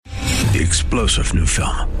The explosive new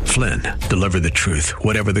film, Flynn, deliver the truth,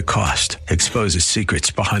 whatever the cost, exposes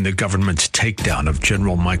secrets behind the government's takedown of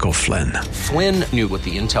General Michael Flynn. Flynn knew what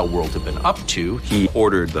the intel world had been up to. He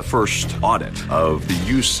ordered the first audit of the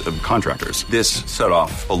use of contractors. This set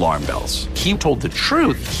off alarm bells. He told the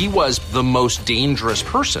truth. He was the most dangerous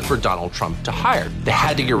person for Donald Trump to hire. They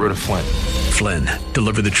had to get rid of Flynn. Flynn,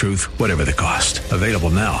 deliver the truth, whatever the cost. Available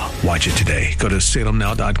now. Watch it today. Go to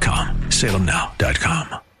salemnow.com.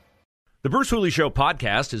 salemnow.com. The Bruce Hooley Show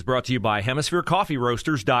podcast is brought to you by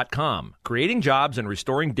HemisphereCoffeeRoasters.com. Creating jobs and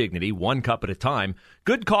restoring dignity one cup at a time.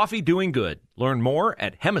 Good coffee doing good. Learn more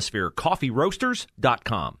at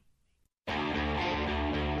HemisphereCoffeeRoasters.com.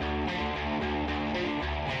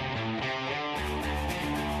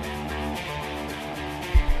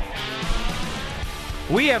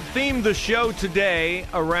 We have themed the show today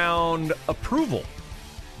around approval,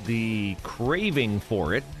 the craving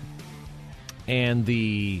for it, and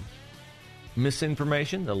the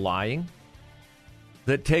misinformation, the lying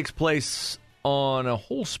that takes place on a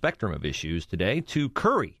whole spectrum of issues today to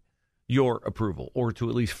curry your approval, or to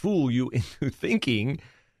at least fool you into thinking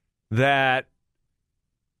that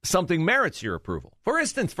something merits your approval. For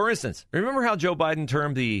instance, remember how Joe Biden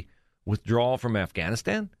termed the withdrawal from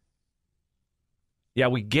Afghanistan? Yeah,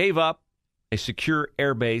 we gave up a secure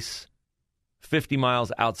airbase 50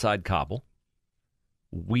 miles outside Kabul.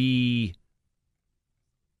 We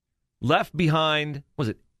left behind, was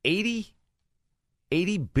it 80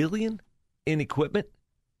 billion in equipment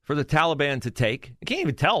for the Taliban to take. I can't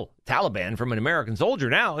even tell Taliban from an American soldier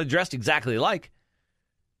now. They're dressed exactly alike.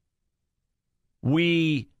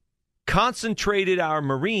 We concentrated our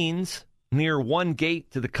Marines near one gate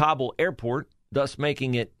to the Kabul airport, thus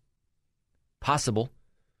making it possible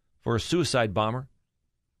for a suicide bomber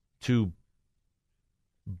to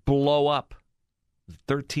blow up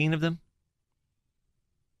 13 of them.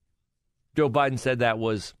 Joe Biden said that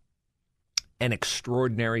was an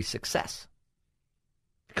extraordinary success.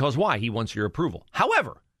 Because why? He wants your approval.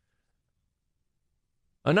 However,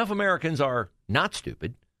 enough Americans are not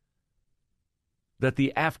stupid that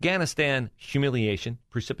the Afghanistan humiliation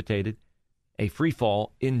precipitated a free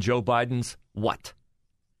fall in Joe Biden's what?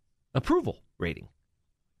 Approval rating.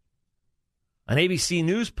 An ABC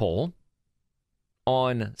News poll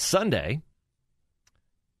on Sunday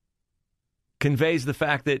conveys the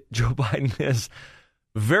fact that Joe Biden has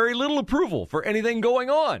very little approval for anything going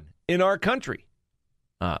on in our country.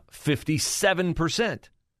 57%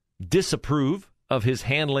 disapprove of his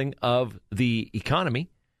handling of the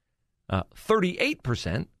economy.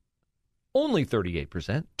 38%, only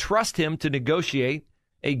 38%, trust him to negotiate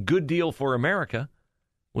a good deal for America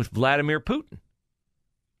with Vladimir Putin.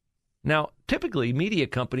 Now, typically, media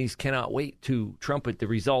companies cannot wait to trumpet the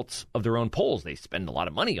results of their own polls. They spend a lot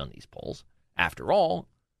of money on these polls. After all,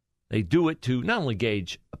 they do it to not only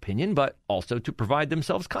gauge opinion, but also to provide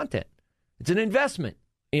themselves content. It's an investment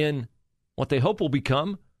in what they hope will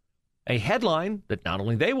become a headline that not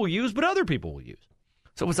only they will use, but other people will use.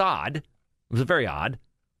 So it was odd. It was very odd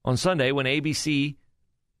on Sunday when ABC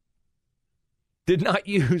did not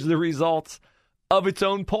use the results of its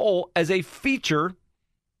own poll as a feature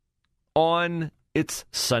on its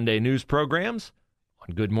Sunday news programs,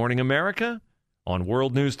 on Good Morning America, on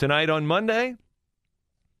World News Tonight on Monday.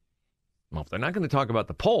 Well, if they're not going to talk about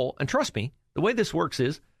the poll, and trust me, the way this works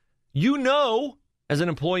is, you know, as an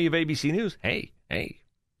employee of ABC News, hey,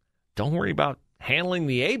 don't worry about handling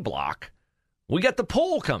the A block. We got the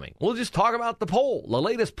poll coming. We'll just talk about the poll, the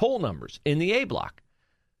latest poll numbers in the A block.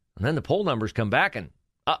 And then the poll numbers come back and,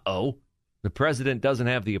 the president doesn't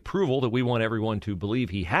have the approval that we want everyone to believe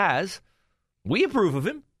he has. We approve of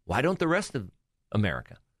him. Why don't the rest of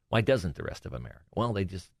America? Why doesn't the rest of America? Well,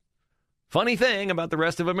 funny thing about the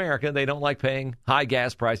rest of America, they don't like paying high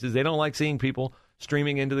gas prices. They don't like seeing people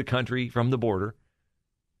streaming into the country from the border.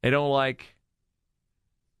 They don't like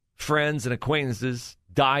friends and acquaintances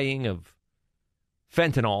dying of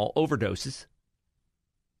fentanyl overdoses.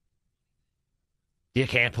 You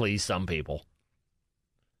can't please some people.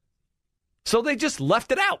 So they just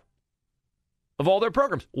left it out of all their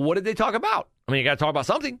programs. What did they talk about? I mean, you got to talk about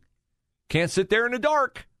something. Can't sit there in the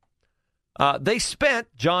dark. They spent,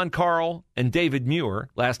 John Carl and David Muir,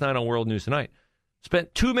 last night on World News Tonight,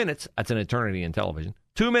 spent 2 minutes, that's an eternity in television,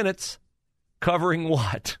 2 minutes covering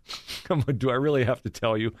what? Do I really have to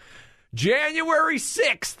tell you? January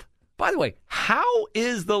 6th. By the way, how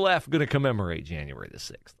is the left going to commemorate January the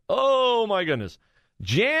 6th? Oh, my goodness.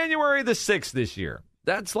 January the 6th this year.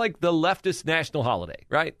 That's like the leftist national holiday,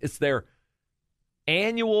 right? It's their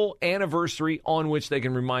annual anniversary on which they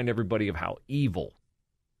can remind everybody of how evil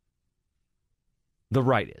the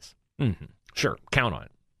right is. Sure, count on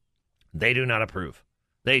it. They do not approve.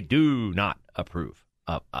 They do not approve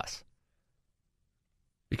of us.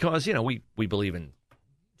 Because, we believe in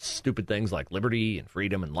stupid things like liberty and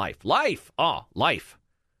freedom and life. Life! Life.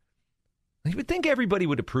 You would think everybody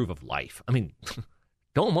would approve of life. I mean,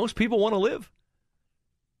 don't most people want to live?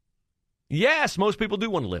 Yes, most people do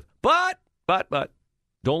want to live. But,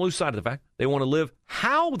 don't lose sight of the fact they want to live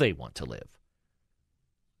how they want to live.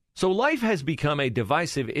 So life has become a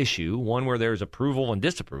divisive issue, one where there's approval and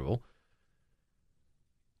disapproval.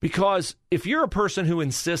 Because if you're a person who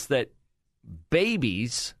insists that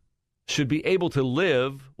babies should be able to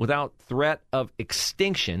live without threat of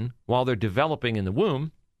extinction while they're developing in the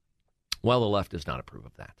womb, well, the left does not approve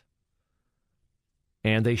of that.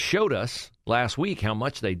 And they showed us last week how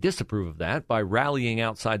much they disapprove of that by rallying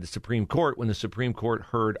outside the Supreme Court when the Supreme Court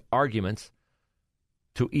heard arguments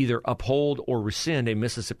to either uphold or rescind a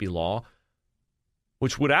Mississippi law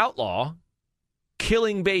which would outlaw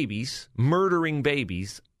killing babies, murdering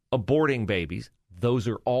babies, aborting babies. Those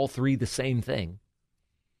are all three the same thing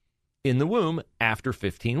in the womb after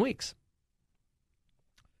 15 weeks.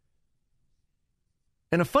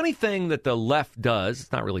 And a funny thing that the left does,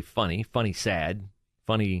 it's not really funny, funny sad,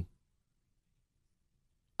 funny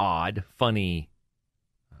odd, funny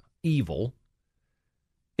evil,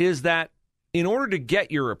 is that in order to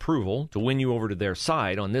get your approval, to win you over to their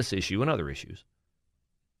side on this issue and other issues,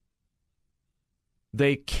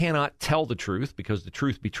 they cannot tell the truth because the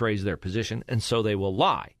truth betrays their position, and so they will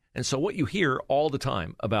lie. And so what you hear all the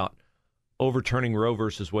time about overturning Roe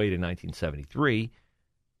versus Wade in 1973,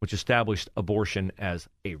 which established abortion as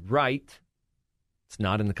a right, it's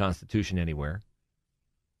not in the Constitution anywhere.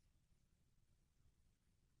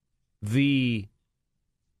 The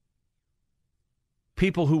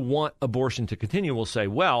people who want abortion to continue will say,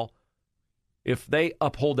 well, if they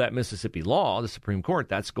uphold that Mississippi law, the Supreme Court,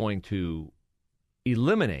 that's going to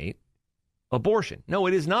eliminate abortion. No,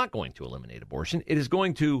 it is not going to eliminate abortion. It is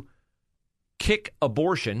going to kick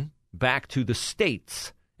abortion back to the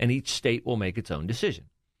states, and each state will make its own decision.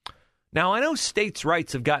 Now, I know states'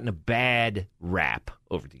 rights have gotten a bad rap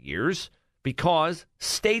over the years because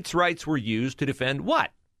states' rights were used to defend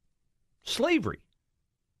what? Slavery.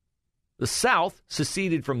 The South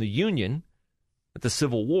seceded from the Union at the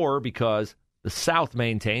Civil War because the South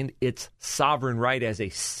maintained its sovereign right as a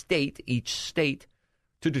state, each state,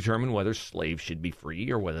 to determine whether slaves should be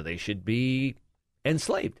free or whether they should be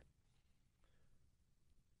enslaved.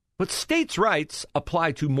 But states' rights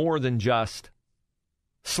apply to more than just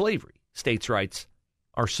slavery. States' rights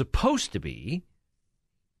are supposed to be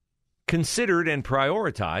considered and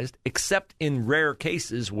prioritized, except in rare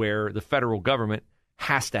cases where the federal government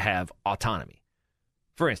has to have autonomy.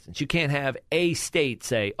 For instance, you can't have a state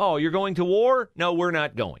say, oh, you're going to war? No, we're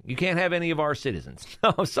not going. You can't have any of our citizens.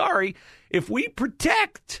 No, sorry. If we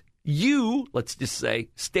protect you, let's just say,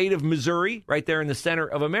 state of Missouri, right there in the center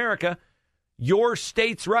of America, your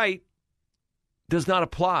state's right does not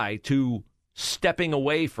apply to stepping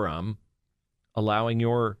away from allowing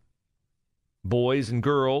your boys and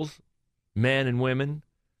girls, men and women,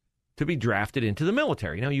 to be drafted into the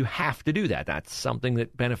military. Now, you have to do that. That's something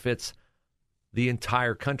that benefits the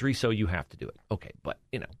entire country, so you have to do it. Okay, but,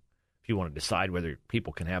 if you want to decide whether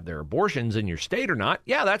people can have their abortions in your state or not,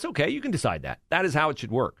 yeah, that's okay. You can decide that. That is how it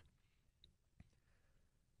should work.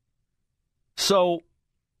 So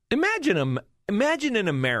imagine in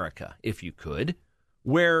America, if you could,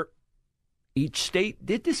 where each state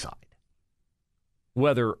did decide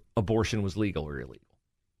whether abortion was legal or illegal.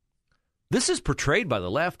 This is portrayed by the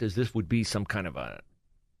left as this would be some kind of a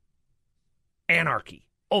anarchy.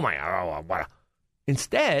 Oh my God.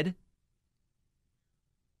 Instead,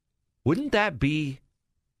 wouldn't that be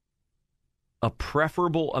a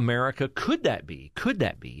preferable America? Could that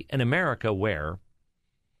be an America where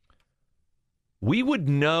we would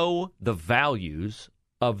know the values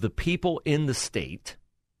of the people in the state,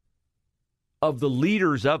 of the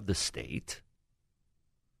leaders of the state?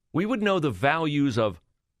 We would know the values of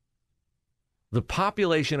the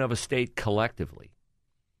population of a state collectively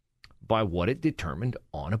by what it determined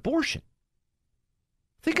on abortion.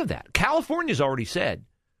 Think of that. California's already said,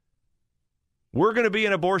 we're going to be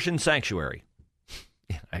an abortion sanctuary.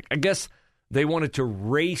 I guess they wanted to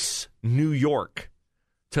race New York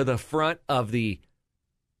to the front of the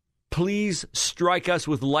please strike us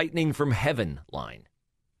with lightning from heaven line.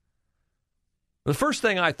 The first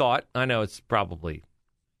thing I thought, I know it's probably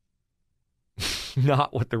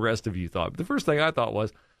not what the rest of you thought, but the first thing I thought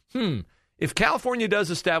was, if California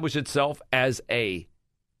does establish itself as a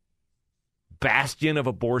bastion of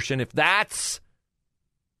abortion, if that's,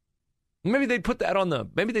 maybe they'd put that on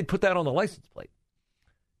the license plate.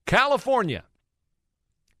 California,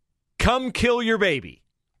 come kill your baby.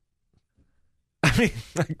 I mean,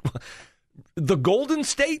 like, the Golden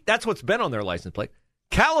State, that's what's been on their license plate.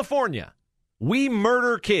 California, we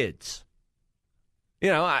murder kids.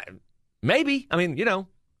 Maybe. I mean,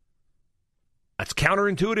 that's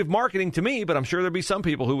counterintuitive marketing to me, but I'm sure there'd be some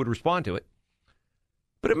people who would respond to it.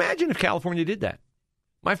 But imagine if California did that.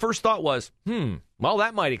 My first thought was, well,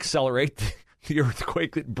 that might accelerate the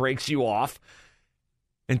earthquake that breaks you off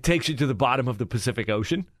and takes you to the bottom of the Pacific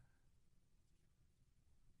Ocean.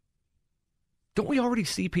 Don't we already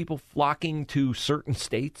see people flocking to certain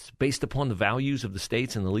states based upon the values of the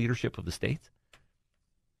states and the leadership of the states?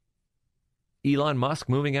 Elon Musk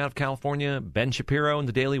moving out of California, Ben Shapiro and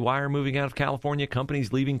the Daily Wire moving out of California,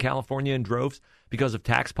 companies leaving California in droves because of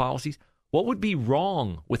tax policies. What would be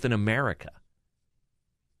wrong with an America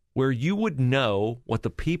where you would know what the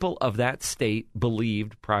people of that state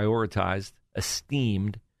believed, prioritized,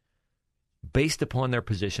 esteemed based upon their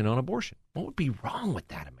position on abortion? What would be wrong with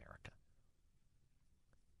that, America?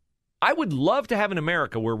 I would love to have an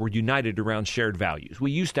America where we're united around shared values.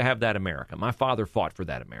 We used to have that America. My father fought for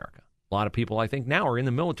that America. A lot of people, I think, now are in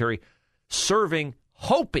the military serving,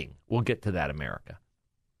 hoping we'll get to that America.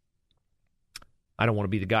 I don't want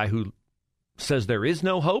to be the guy who says there is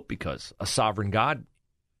no hope, because a sovereign God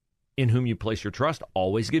in whom you place your trust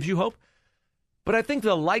always gives you hope. But I think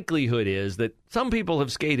the likelihood is that some people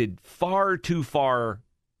have skated far too far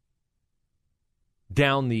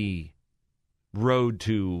down the road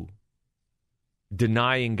to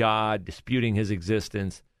denying God, disputing his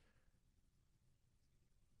existence,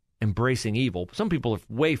 embracing evil. Some people are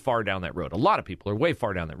way far down that road. A lot of people are way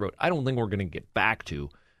far down that road. I don't think we're going to get back to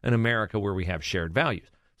an America where we have shared values.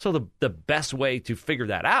 So the best way to figure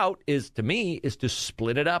that out is, to me, is to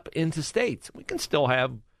split it up into states. We can still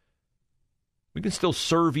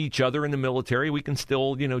serve each other in the military. We can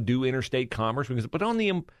still, do interstate commerce. But on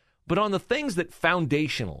the things that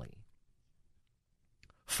foundationally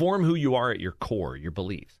form who you are at your core, your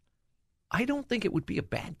beliefs, I don't think it would be a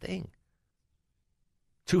bad thing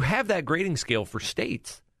to have that grading scale for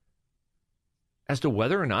states as to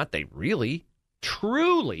whether or not they really,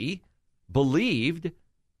 truly believed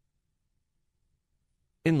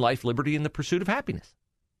in life, liberty, and the pursuit of happiness.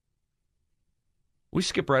 We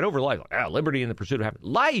skip right over life. Liberty and the pursuit of happiness.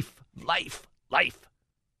 Life.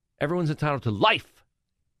 Everyone's entitled to life.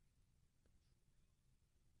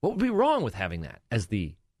 What would be wrong with having that as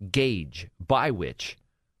the gauge by which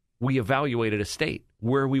we evaluated a state,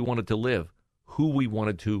 where we wanted to live, who we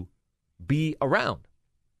wanted to be around?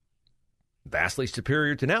 Vastly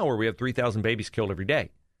superior to now, where we have 3,000 babies killed every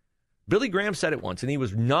day. Billy Graham said it once, and he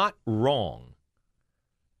was not wrong.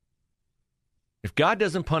 If God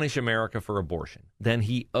doesn't punish America for abortion, then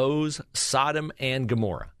he owes Sodom and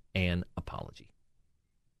Gomorrah an apology.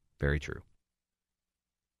 Very true.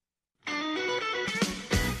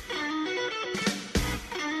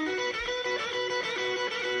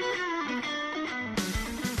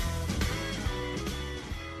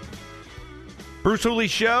 Bruce Hooley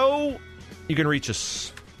Show. You can reach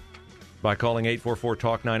us by calling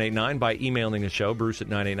 844-TALK-989, by emailing the show, Bruce at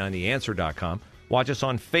 989theanswer.com. Watch us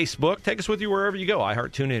on Facebook. Take us with you wherever you go.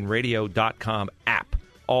 iHeart, TuneIn, Radio.com app.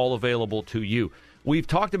 All available to you. We've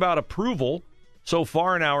talked about approval so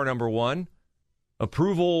far in hour number one.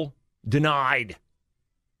 Approval denied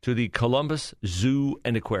to the Columbus Zoo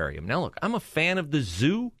and Aquarium. Now, look, I'm a fan of the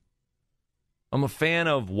zoo. I'm a fan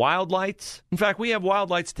of Wild Lights. In fact, we have Wild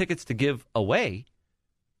Lights tickets to give away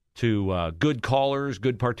to good callers,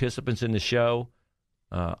 good participants in the show.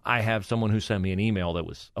 I have someone who sent me an email that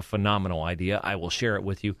was a phenomenal idea. I will share it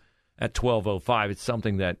with you at 12:05. It's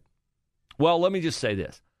something that, well, let me just say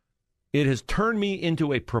this. It has turned me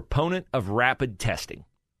into a proponent of rapid testing.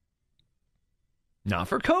 Not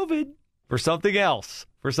for COVID, for something else.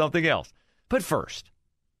 But first,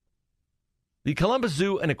 the Columbus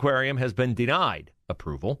Zoo and Aquarium has been denied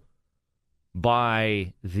approval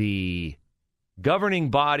by the governing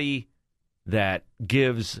body that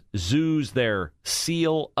gives zoos their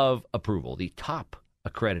seal of approval, the top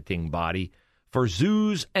accrediting body for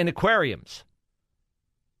zoos and aquariums.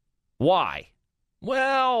 Why?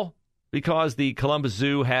 Well, because the Columbus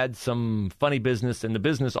Zoo had some funny business in the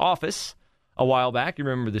business office a while back. You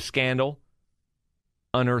remember the scandal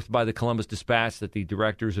unearthed by the Columbus Dispatch that the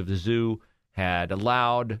directors of the zoo had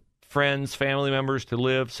allowed friends, family members to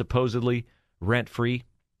live supposedly rent-free.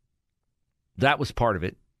 That was part of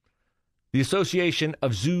it. The Association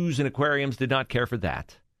of Zoos and Aquariums did not care for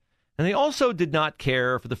that. And they also did not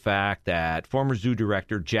care for the fact that former zoo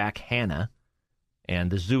director Jack Hanna and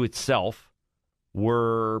the zoo itself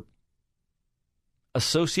were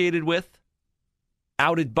associated with,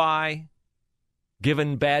 outed by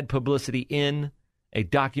given bad publicity in a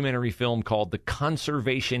documentary film called The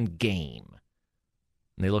Conservation Game.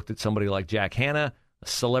 And they looked at somebody like Jack Hanna, a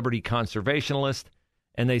celebrity conservationalist,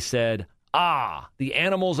 and they said, the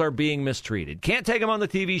animals are being mistreated. Can't take them on the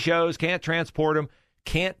TV shows, can't transport them,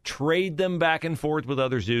 can't trade them back and forth with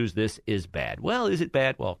other zoos. This is bad. Well, is it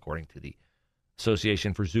bad? Well, according to the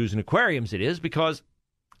Association for Zoos and Aquariums, it is, because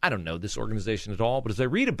I don't know this organization at all, but as I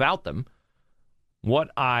read about them, what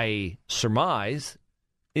I surmise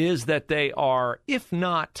is that they are, if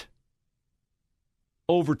not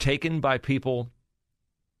overtaken by people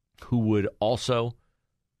who would also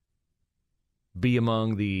be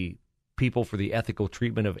among the people for the ethical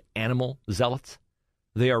treatment of animal zealots,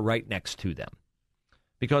 they are right next to them.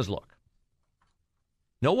 Because, look,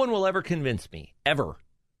 no one will ever convince me, ever.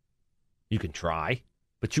 You can try,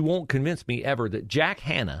 but you won't convince me ever that Jack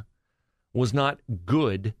Hanna was not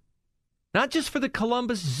good, not just for the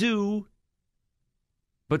Columbus Zoo,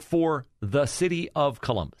 but for the city of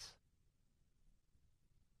Columbus.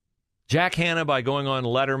 Jack Hanna, by going on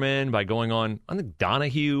Letterman, by going on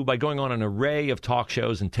Donahue, by going on an array of talk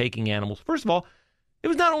shows and taking animals. First of all, it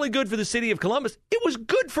was not only good for the city of Columbus, it was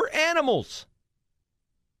good for animals.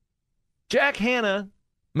 Jack Hanna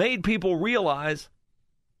made people realize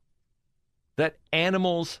that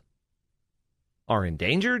animals are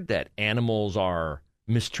endangered, that animals are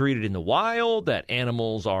mistreated in the wild, that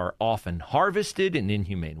animals are often harvested in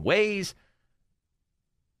inhumane ways.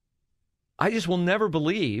 I just will never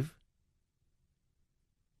believe,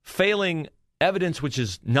 failing evidence which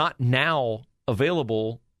is not now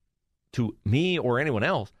available to me or anyone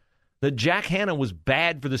else, that Jack Hanna was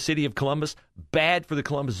bad for the city of Columbus, bad for the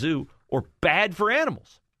Columbus Zoo, or bad for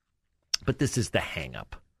animals. But this is the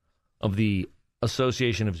hang-up of the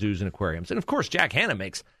Association of Zoos and Aquariums. And, of course, Jack Hanna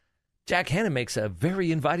makes a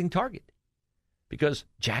very inviting target, because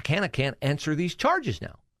Jack Hanna can't answer these charges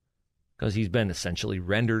now because he's been essentially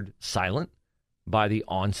rendered silent by the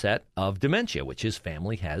onset of dementia, which his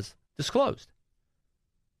family has disclosed.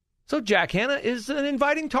 So Jack Hanna is an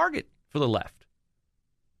inviting target for the left,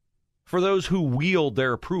 for those who wield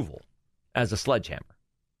their approval as a sledgehammer.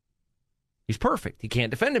 He's perfect. He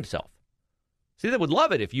can't defend himself. See, they would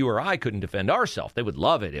love it if you or I couldn't defend ourselves. They would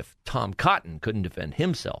love it if Tom Cotton couldn't defend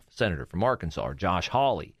himself, senator from Arkansas, or Josh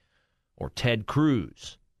Hawley, or Ted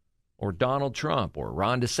Cruz, or Donald Trump, or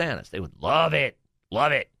Ron DeSantis. They would love it,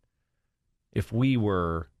 if we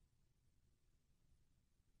were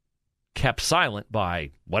kept silent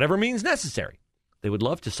by whatever means necessary. They would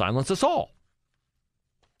love to silence us all.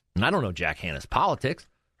 And I don't know Jack Hanna's politics.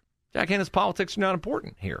 Jack Hanna's politics are not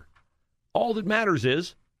important here. All that matters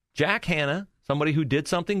is Jack Hanna, somebody who did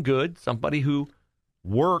something good, somebody who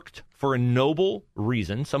worked for a noble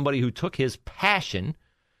reason, somebody who took his passion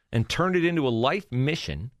and turned it into a life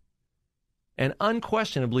mission and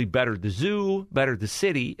unquestionably bettered the zoo, bettered the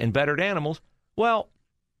city, and bettered animals, well,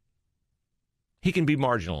 he can be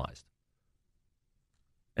marginalized.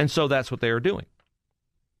 And so that's what they are doing.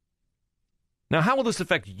 Now, how will this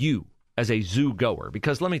affect you as a zoo goer?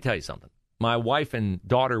 Because let me tell you something. My wife and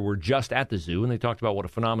daughter were just at the zoo, and they talked about what a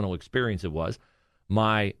phenomenal experience it was.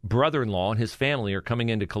 My brother-in-law and his family are coming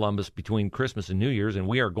into Columbus between Christmas and New Year's, and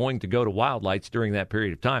we are going to go to Wild Lights during that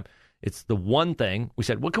period of time. It's the one thing we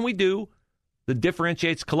said, what can we do that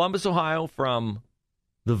differentiates Columbus, Ohio from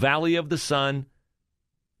the Valley of the Sun?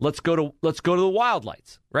 Let's go to the Wild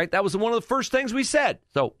Lights, right? That was one of the first things we said.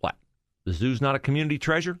 So what? The zoo's not a community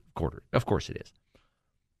treasure? Of course it is.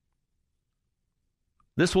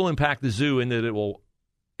 This will impact the zoo in that it will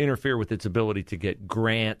interfere with its ability to get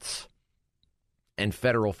grants and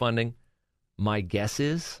federal funding. My guess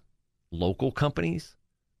is local companies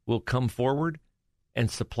will come forward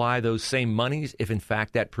and supply those same monies if, in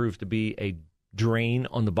fact, that proves to be a drain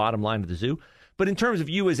on the bottom line of the zoo. But in terms of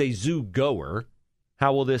you as a zoo goer,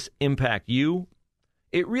 how will this impact you?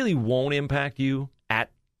 It really won't impact you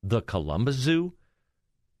at the Columbus Zoo.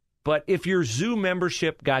 But if your zoo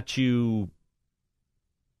membership got you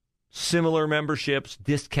similar memberships,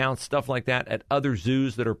 discounts, stuff like that at other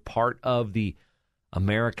zoos that are part of the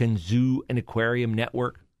American Zoo and Aquarium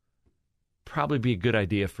Network, probably be a good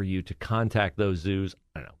idea for you to contact those zoos,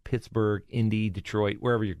 I don't know, Pittsburgh, Indy, Detroit,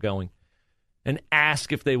 wherever you're going, and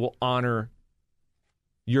ask if they will honor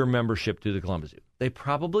your membership to the Columbus Zoo. They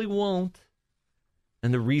probably won't.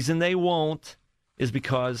 And the reason they won't is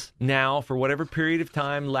because now, for whatever period of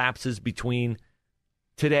time lapses between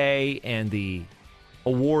today and the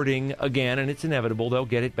awarding again, and it's inevitable, they'll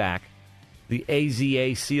get it back, the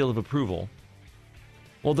AZA seal of approval,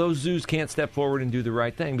 well, those zoos can't step forward and do the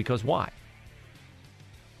right thing because why?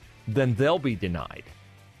 Then they'll be denied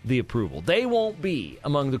the approval. They won't be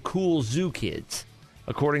among the cool zoo kids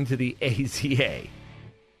according to the AZA.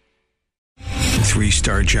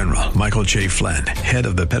 3-star General Michael J. Flynn, head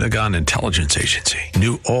of the Pentagon Intelligence Agency,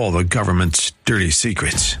 knew all the government's dirty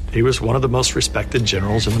secrets. He was one of the most respected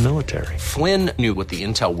generals in the military. Flynn knew what the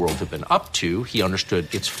intel world had been up to. He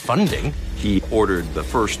understood its funding. He ordered the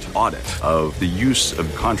first audit of the use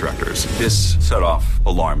of contractors. This set off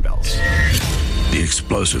alarm bells. The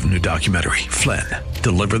explosive new documentary, Flynn,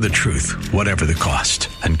 Deliver the Truth, Whatever the Cost,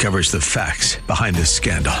 uncovers the facts behind this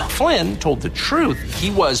scandal. Flynn told the truth.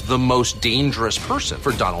 He was the most dangerous person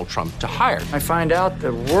for Donald Trump to hire. I find out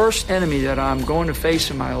the worst enemy that I'm going to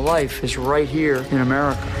face in my life is right here in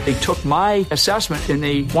America. They took my assessment and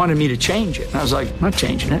they wanted me to change it. And I was like, I'm not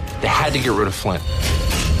changing it. They had to get rid of Flynn.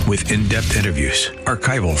 With in-depth interviews,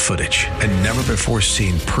 archival footage, and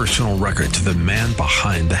never-before-seen personal records of the man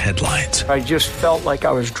behind the headlines. I just felt like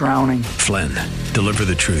I was drowning. Flynn, Deliver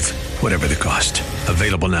the Truth, Whatever the Cost.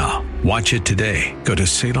 Available now. Watch it today. Go to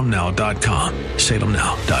salemnow.com.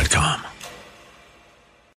 salemnow.com.